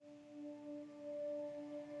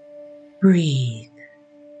Breathe.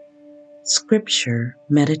 Scripture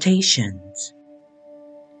Meditations.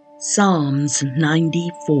 Psalms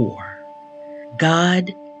 94.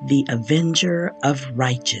 God, the Avenger of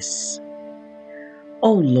righteous.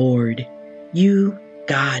 O Lord, you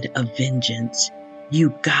God of vengeance,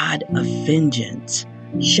 you God of vengeance,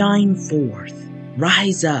 shine forth.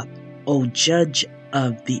 Rise up, O Judge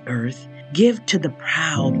of the earth. Give to the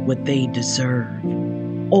proud what they deserve.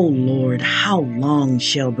 O Lord, how long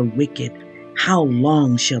shall the wicked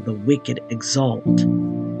exult?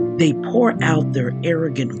 They pour out their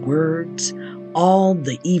arrogant words, all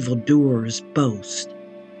the evildoers boast.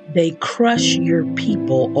 They crush your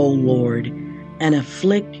people, O Lord, and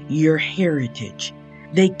afflict your heritage.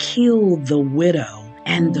 They kill the widow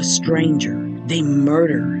and the stranger. They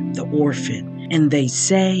murder the orphan, and they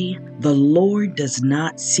say, "The Lord does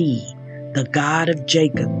not see, the God of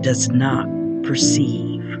Jacob does not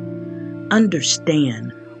perceive."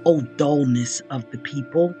 Understand, O dullness of the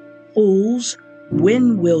people. Fools,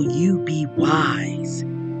 when will you be wise?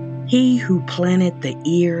 He who planted the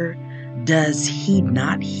ear, does he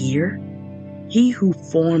not hear? He who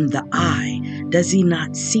formed the eye, does he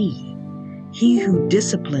not see? He who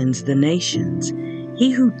disciplines the nations,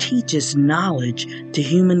 he who teaches knowledge to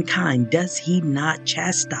humankind, does he not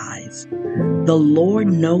chastise? The Lord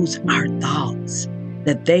knows our thoughts,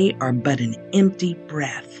 that they are but an empty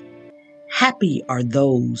breath. Happy are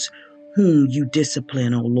those whom you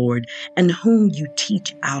discipline, O Lord, and whom you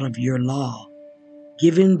teach out of your law,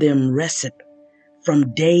 giving them respite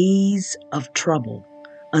from days of trouble,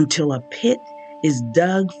 until a pit is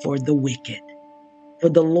dug for the wicked. For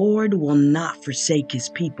the Lord will not forsake his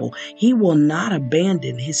people. He will not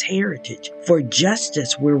abandon his heritage. For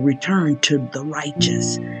justice will return to the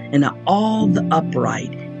righteous, and all the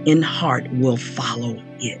upright in heart will follow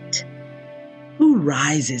it. Who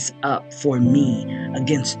rises up for me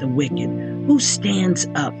against the wicked? Who stands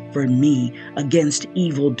up for me against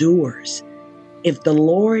evildoers? If the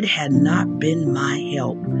Lord had not been my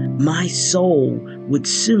help, my soul would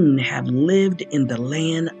soon have lived in the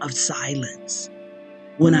land of silence.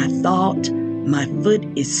 When I thought my foot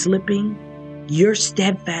is slipping, your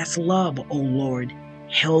steadfast love, O Lord,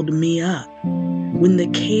 held me up. When the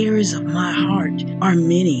cares of my heart are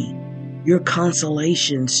many, your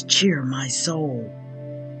consolations cheer my soul.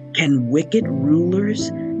 Can wicked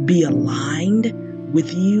rulers be aligned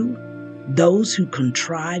with you? Those who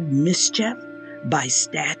contrive mischief by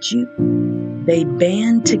statute? They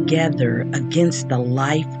band together against the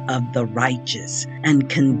life of the righteous and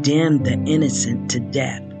condemn the innocent to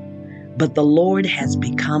death. But the Lord has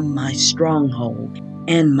become my stronghold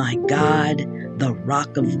and my God, the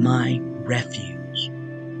rock of my refuge.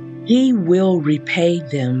 He will repay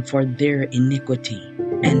them for their iniquity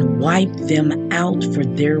and wipe them out for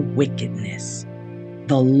their wickedness.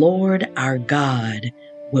 The Lord our God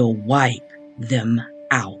will wipe them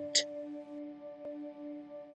out.